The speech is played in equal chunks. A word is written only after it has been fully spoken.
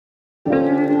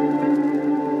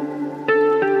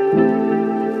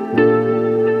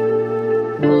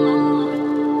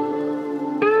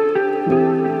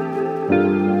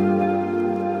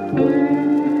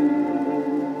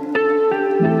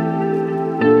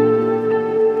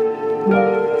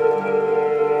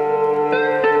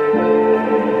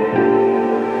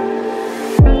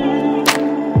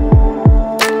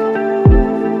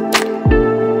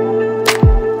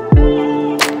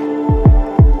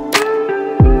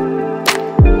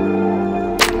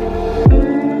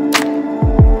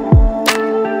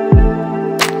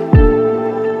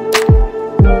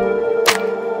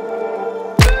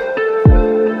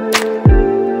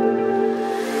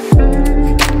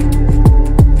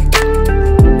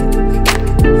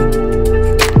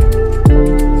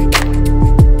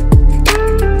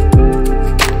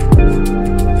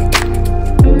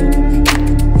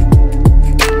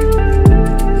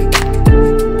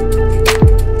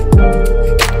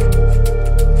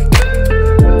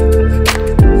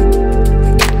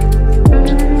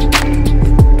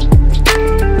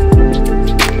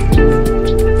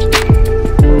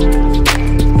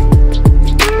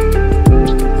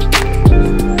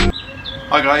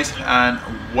Hi guys,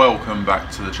 and welcome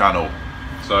back to the channel.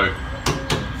 So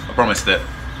I promised it,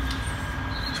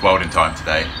 it's welding time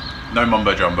today. No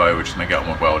mumbo jumbo, we're just going to get on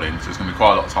with welding. So there's going to be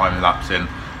quite a lot of time elapsing.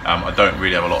 I don't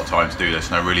really have a lot of time to do this,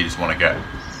 and I really just want to get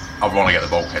the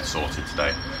bulkhead sorted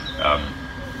today.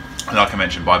 And like I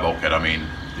mentioned, by bulkhead I mean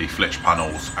the Flitch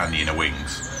panels and the inner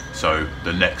wings. So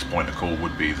the next point of call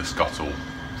would be the scuttle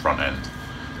front end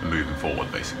and moving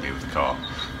forward basically with the car.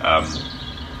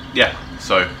 Yeah,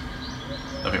 so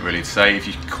nothing really to say. If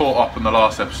you caught up on the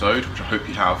last episode, which I hope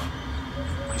you have,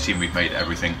 you've seen we've made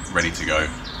everything ready to go.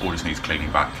 All just needs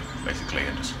cleaning back basically,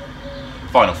 and just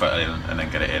final fit in and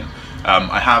then get it in.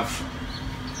 I have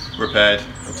repaired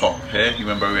the top here. You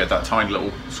remember we had that tiny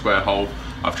little square hole?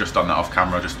 I've just done that off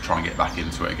camera just to try and get back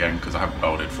into it again, because I haven't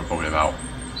welded for probably about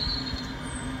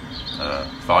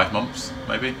 5 months,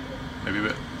 maybe a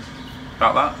bit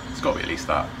about that. It's got to be at least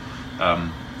that.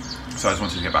 So I just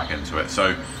wanted to get back into it.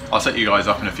 So I'll set you guys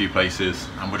up in a few places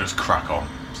and we'll just crack on.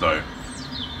 So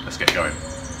let's get going.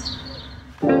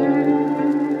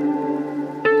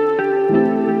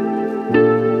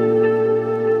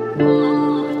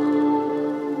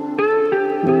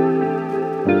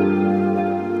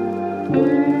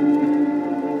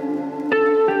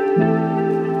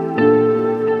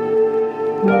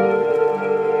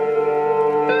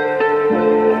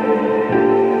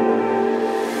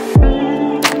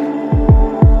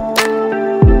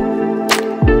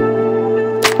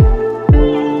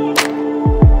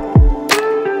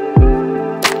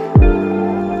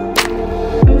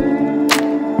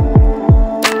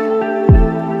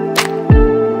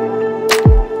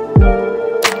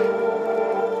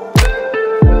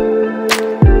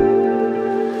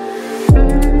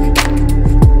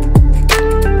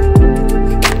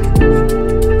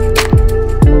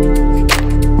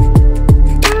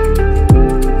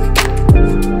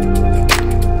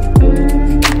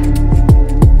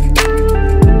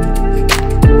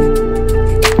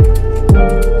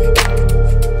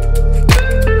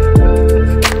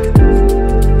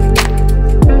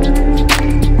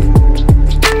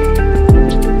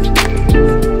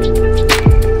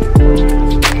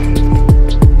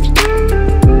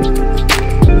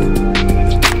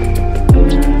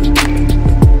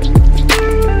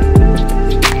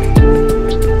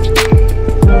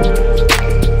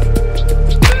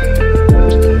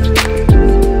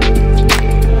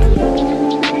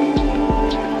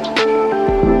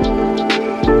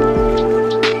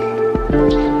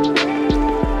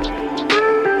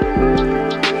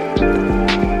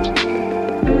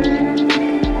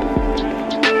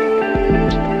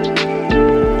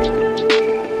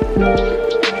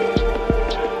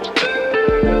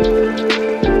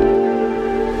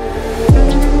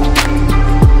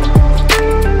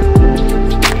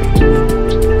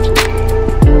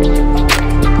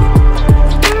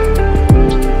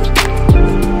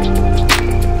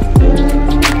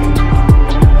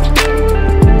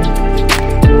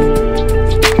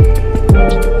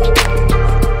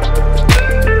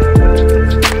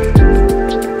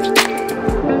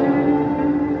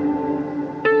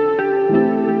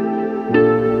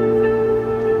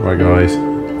 Right guys,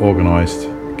 organised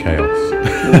chaos.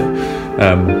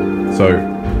 So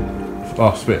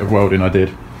last bit of welding I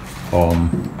did on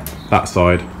that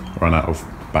side ran out of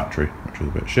battery, which was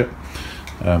a bit shit.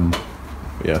 But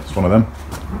yeah, it's one of them.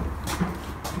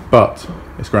 But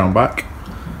it's ground back.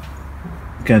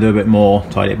 Gonna do a bit more,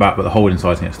 tidy it back, but the holding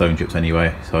side's gonna get stone chips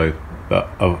anyway. So, but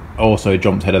I've also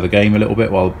jumped ahead of the game a little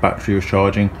bit while the battery was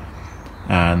charging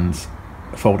and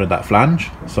folded that flange.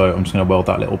 So I'm just going to weld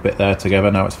that little bit there together.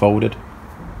 Now it's folded,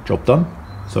 job done.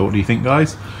 So what do you think,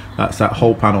 guys? That's that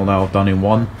whole panel now done in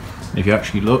one. And if you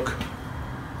actually look,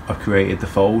 I've created the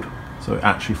fold so it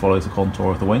actually follows the contour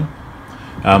of the wing.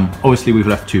 Obviously we've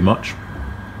left too much,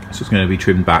 so it's going to be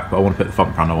trimmed back, but I want to put the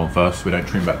front panel on first so we don't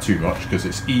trim back too much, because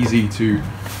it's easy to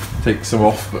take some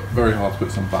off but very hard to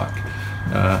put some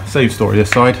back. Same story this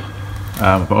side,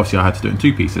 but obviously I had to do it in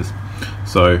 2 pieces.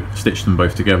 So stitched them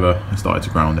both together and started to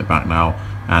ground it back now,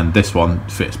 and this one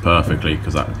fits perfectly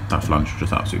because that flange is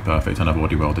just absolutely perfect, and I've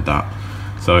already welded that.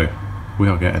 So we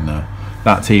are getting there.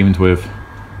 That teamed with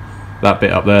that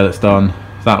bit up there that's done.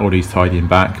 That already's tidying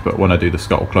back, but when I do the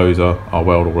scuttle closer, I'll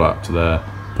weld all that up to there,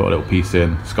 put a little piece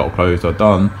in, scuttle closer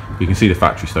done. You can see the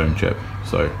factory stone chip,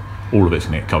 so all of it's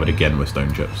going to get covered again with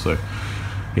stone chips, so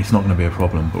it's not going to be a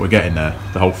problem, but we're getting there.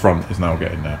 The whole front is now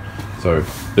getting there. So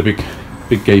the big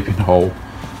gaping hole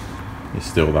is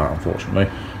still that, unfortunately,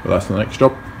 but that's the next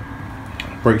job.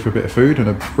 Break for a bit of food and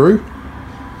a brew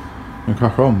and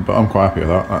crack on. But I'm quite happy with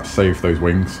that. That saved those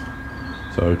wings.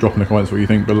 So drop in the comments what you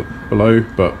think below.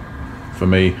 But for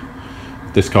me,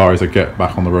 this car is a get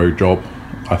back on the road job.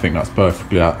 I think that's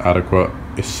perfectly adequate.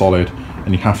 It's solid,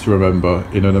 and you have to remember,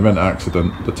 in an event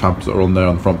accident, the tabs that are on there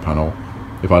on the front panel,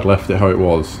 if I'd left it how it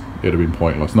was, it would have been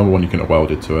pointless. Number one, you couldn't have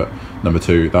welded to it. Number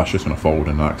two, that's just going to fold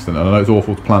in an accident. And I know it's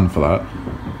awful to plan for that,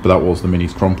 but that was the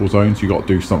Mini's crumple zone, so you got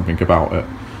to do something about it.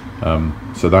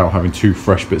 So now having two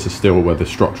fresh bits of steel where the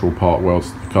structural part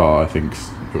welds to the car, I think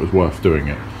it was worth doing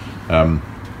it.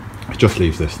 It just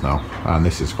leaves this now, and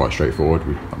this is quite straightforward.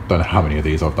 I don't know how many of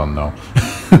these I've done now.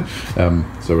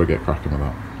 So we'll get cracking with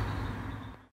that.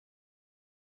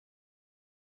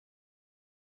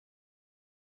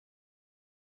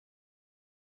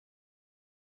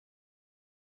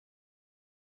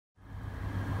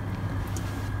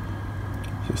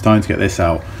 So it's time to get this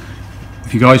out.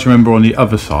 If you guys remember, on the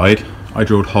other side I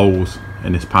drilled holes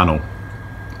in this panel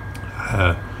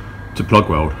to plug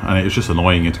weld, and it was just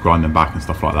annoying you to grind them back and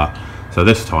stuff like that. So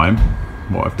this time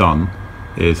what I've done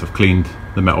is I've cleaned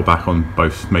the metal back on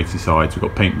both matey sides. We've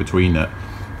got paint between it.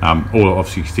 All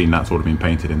obviously you've seen that's already been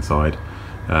painted inside,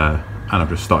 and I've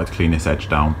just started to clean this edge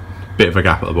down. Bit of a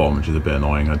gap at the bottom, which is a bit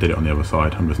annoying. I did it on the other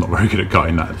side. I'm just not very good at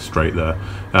cutting that straight there,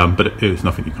 but it's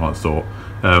nothing you can't sort.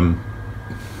 But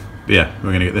yeah,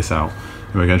 we're going to get this out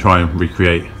and we're going to try and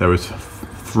recreate. There was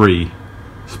 3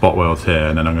 spot welds here,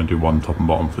 and then I'm going to do 1 top and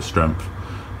bottom for strength.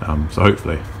 So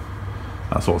hopefully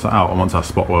that sorts it out, and once that's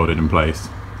spot welded in place,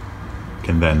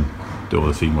 can then do all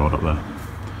the seam weld up there.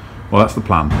 Well, that's the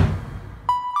plan.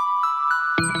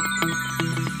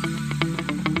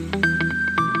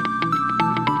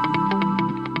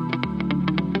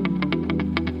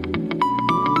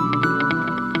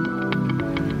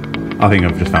 I think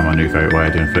I've just found my new favourite way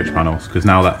of doing Flitch panels, because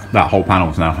now that whole panel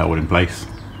is now held in place.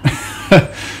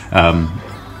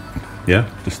 Yeah,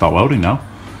 just start welding now.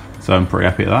 So I'm pretty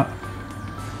happy at that.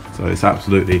 So it's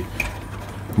absolutely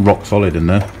rock solid in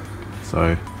there.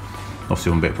 So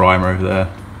obviously one bit of primer over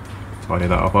there, tidy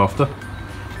that up after.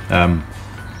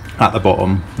 At the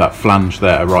bottom, that flange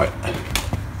there, right,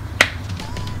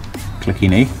 clicky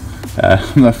knee,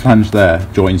 that flange there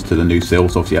joins to the new sill,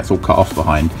 so obviously that's all cut off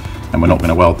behind, and we're not going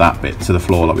to weld that bit to the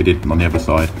floor like we did on the other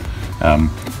side.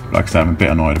 Like I said, I'm a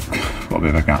bit annoyed, I've got a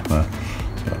bit of a gap there,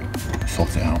 but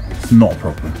sort it out, it's not a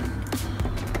problem.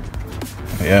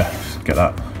 But yeah, get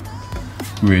that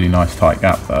really nice tight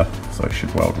gap there, so it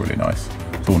should weld really nice.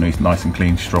 It's all nice and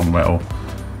clean, strong metal.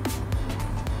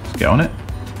 Let's get on it.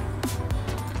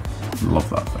 Love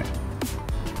that thing.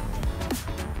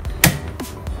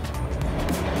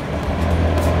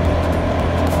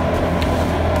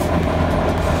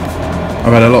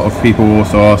 I've had a lot of people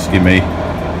also asking me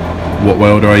what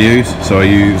welder I use. So I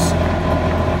use,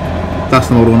 that's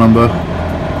the model number,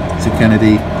 it's a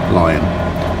Kennedy Lion.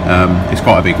 It's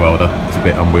quite a big welder, it's a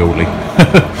bit unwieldy.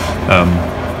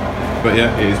 But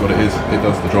yeah, it is what it is, it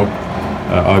does the job.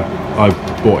 I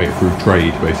bought it through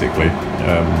trade basically,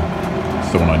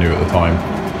 someone I knew at the time.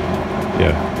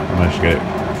 Yeah, I managed to get it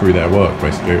through their work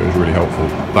basically, it was really helpful.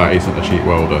 That isn't a cheap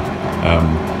welder.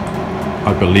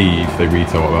 I believe they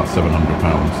retail at about £700,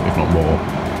 if not more.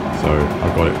 So I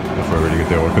got it for a really good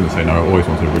deal. I couldn't say no, I always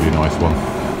wanted a really nice one.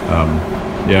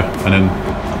 Yeah, and then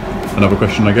another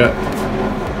question I get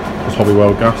was Hobby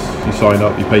Weld Gas. You sign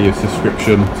up, you pay your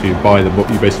subscription, so you buy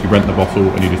you basically rent the bottle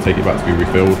and you just take it back to be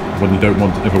refilled. When you don't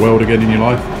want to ever weld again in your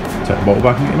life, take the bottle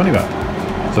back and get your money back.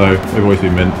 So they've always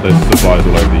been mint. There's suppliers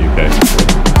all over the UK.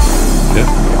 Yeah,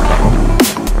 crack on.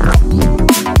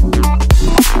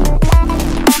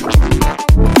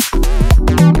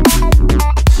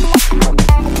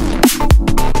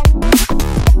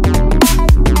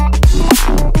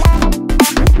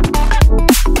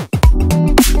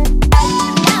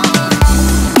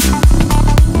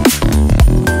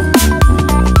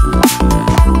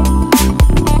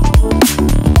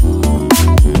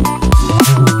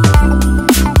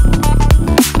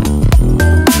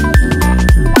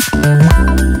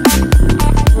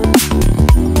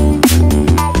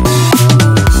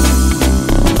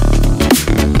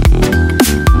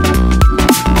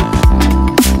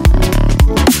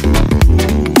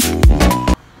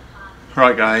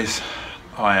 Right guys,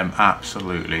 I am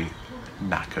absolutely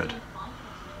knackered.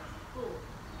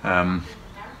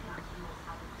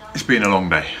 It's been a long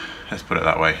day, let's put it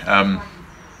that way.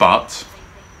 But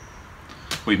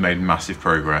we've made massive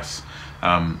progress.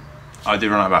 I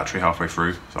did run out of battery halfway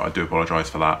through, so I do apologise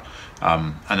for that.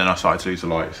 And then I started to lose the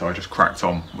light, so I just cracked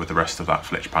on with the rest of that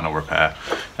Flitch panel repair.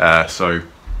 So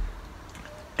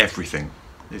everything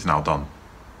is now done.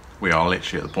 We are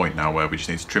literally at the point now where we just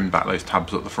need to trim back those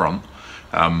tabs at the front,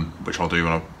 which I'll do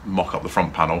when I mock up the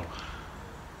front panel,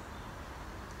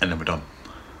 and then we're done.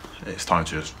 It's time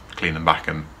to just clean them back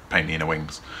and paint the inner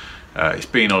wings. It's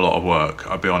been a lot of work,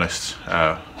 I'll be honest. When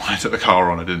I took the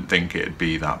car on, I didn't think it'd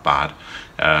be that bad.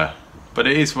 But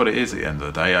it is what it is at the end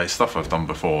of the day. It's stuff I've done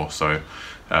before, so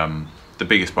the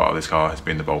biggest part of this car has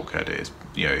been the bulkhead. It is,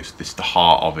 you know, it's the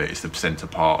heart of it. It's the centre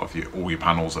part of all your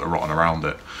panels that are rotten around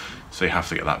it. So you have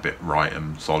to get that bit right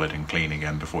and solid and clean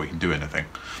again before you can do anything.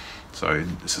 So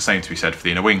it's the same to be said for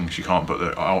the inner wings. You can't put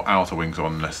the outer wings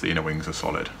on unless the inner wings are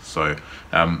solid. So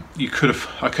I could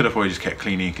have always just kept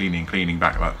cleaning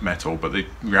back that metal, but the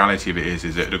reality of it is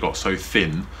it had got so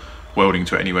thin, welding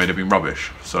to it anyway, it'd have been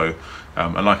rubbish. So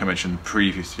and like I mentioned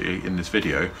previously in this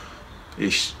video,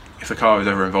 if the car is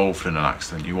ever involved in an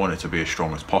accident, you want it to be as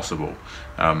strong as possible.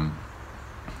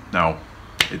 Now,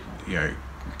 you know,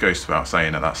 it goes without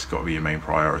saying that that's got to be your main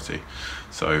priority.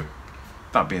 So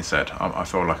that being said, I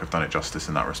feel like I've done it justice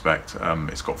in that respect.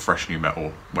 It's got fresh new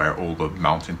metal where all the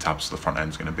mounting tabs to the front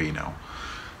end is going to be now.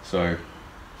 So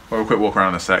we'll have a quick walk around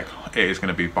in a sec. It is going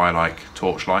to be by like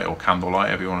torchlight or candlelight,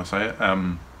 however you want to say it.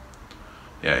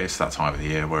 Yeah, it's that time of the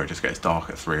year where it just gets dark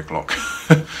at 3 o'clock.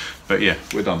 But yeah,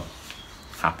 we're done.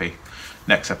 Happy.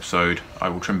 Next episode, I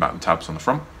will trim back the tabs on the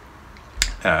front.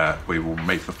 We will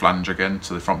make the flange again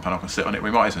so the front panel can sit on it.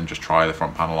 We might as well just try the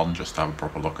front panel on just to have a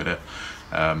proper look at it.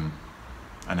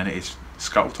 And then it is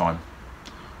scuttle time.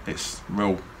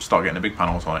 We'll start getting the big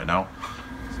panels on it now.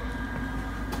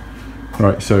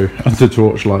 Right, so under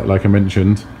torchlight, like I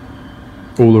mentioned,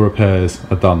 all the repairs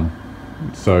are done.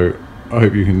 So I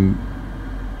hope you can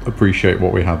appreciate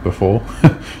what we had before.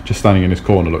 Just standing in this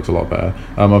corner looks a lot better.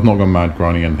 I've not gone mad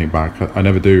grinding anything back. I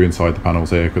never do inside the panels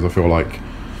here because I feel like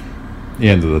at the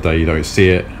end of the day you don't see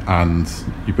it, and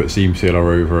you put seam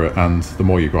sealer over it, and the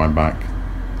more you grind back,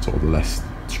 sort of the less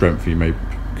strength you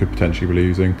could potentially be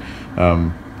losing.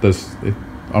 I'm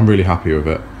really happy with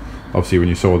it. Obviously when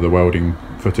you saw the welding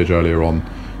footage earlier on,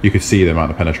 you could see the amount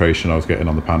of penetration I was getting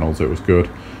on the panels. It was good.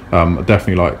 I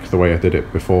definitely like the way I did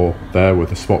it before there with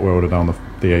the spot welder down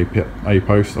the A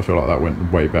post. I feel like that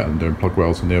went way better than doing plug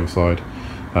welds on the other side.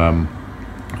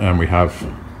 And we have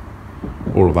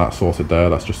all of that sorted there.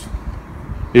 That's just,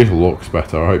 it looks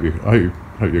better. I hope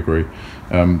you agree.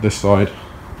 This side,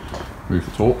 move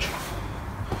the torch,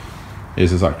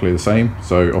 is exactly the same.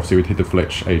 So obviously we did the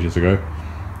Flitch ages ago.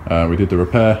 We did the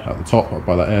repair at the top up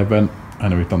by that air vent,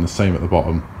 and then we've done the same at the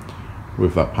bottom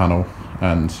with that panel.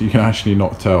 And you can actually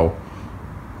not tell,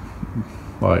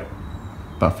 like,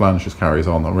 that flange just carries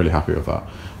on. I'm really happy with that.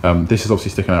 This is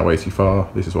obviously sticking out way too far.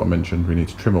 This is what I mentioned, we need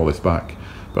to trim all this back,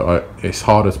 but it's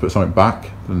harder to put something back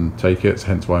than take it, so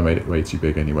hence why I made it way too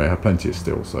big anyway. I had plenty of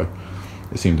steel, so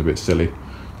it seemed a bit silly.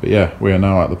 But yeah, we are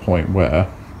now at the point where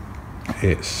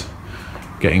it's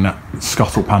getting that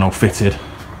scuttle panel fitted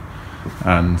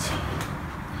and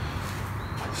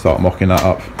start mocking that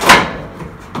up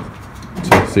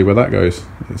to see where that goes.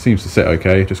 It seems to sit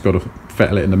okay, just got to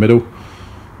fettle it in the middle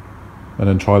and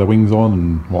then try the wings on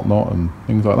and whatnot and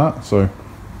things like that. So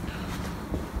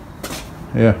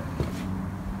yeah,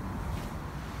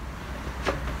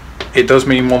 it does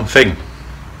mean one thing: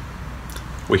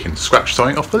 we can scratch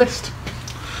something off the list.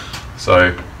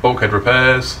 So bulkhead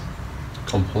repairs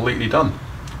completely done.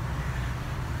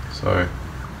 So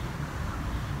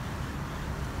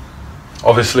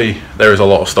obviously there is a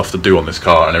lot of stuff to do on this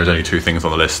car, and there's only 2 things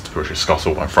on the list, which is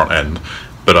scuttle and front end,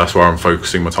 but that's where I'm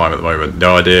focusing my time at the moment. The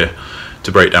idea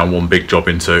to break down one big job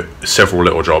into several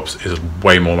little jobs is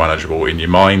way more manageable in your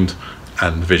mind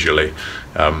and visually.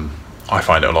 I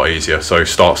find it a lot easier. So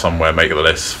start somewhere, make the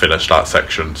list, finish that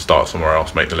section, start somewhere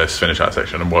else, make the list, finish that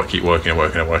section, and keep working,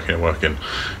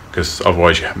 because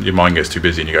otherwise your mind gets too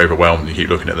busy and you get overwhelmed and you keep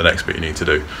looking at the next bit you need to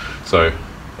do. So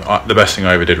the best thing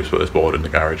I ever did was put this board in the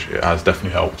garage. It has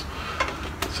definitely helped.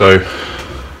 So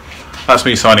that's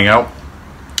me signing out.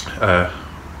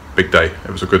 Big day. It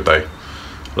was a good day.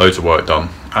 Loads of work done.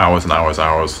 Hours and hours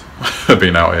I've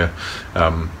been out here.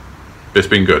 It's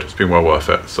been good. It's been well worth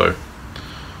it. So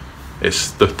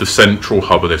it's the central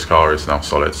hub of this car is now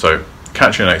solid. So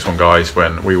catch you in the next one, guys,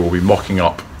 when we will be mocking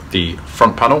up the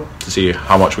front panel to see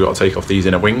how much we got to take off these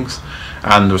inner wings,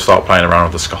 and we'll start playing around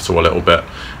with the scuttle a little bit.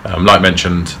 Like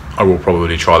mentioned, I will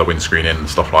probably try the windscreen in and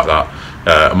stuff like that.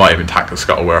 I might even tack the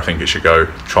scuttle where I think it should go,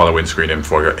 try the windscreen in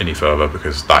before I go any further,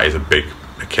 because that is a big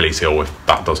Achilles heel. If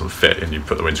that doesn't fit and you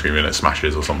put the windscreen in, it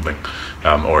smashes or something,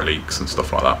 or it leaks and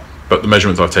stuff like that. But the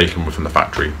measurements I've taken were from the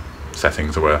factory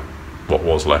settings are where what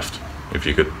was left, if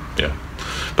you could, yeah.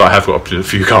 But I have got a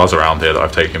few cars around here that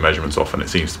I've taken measurements off, and it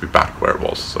seems to be back where it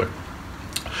was. So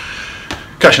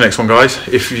catch you next one, guys.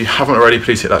 If you haven't already,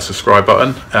 please hit that subscribe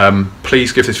button.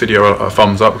 Please give this video a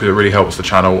thumbs up, because it really helps the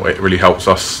channel. It really helps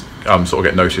us sort of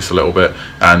get noticed a little bit,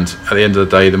 and at the end of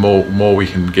the day, the more we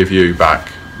can give you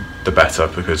back, the better,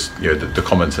 because you know the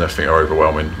comments and everything are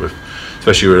overwhelming, with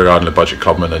especially regarding the Budget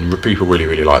Clubman, and people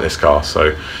really like this car.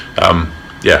 So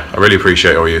yeah, I really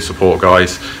appreciate all your support,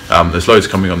 guys. There's loads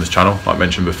coming on this channel, like I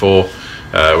mentioned before.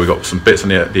 We got some bits on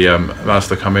the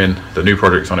Mazda coming, the new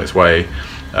project's on its way.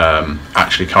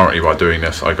 Actually, currently while doing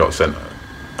this, I got sent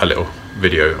a little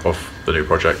video of the new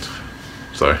project,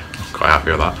 so I'm quite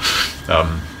happy with that.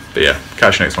 But yeah,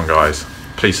 catch you next one, guys.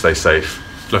 Please stay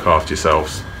safe, look after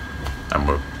yourselves, and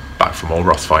we're back for more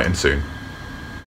Rust fighting soon.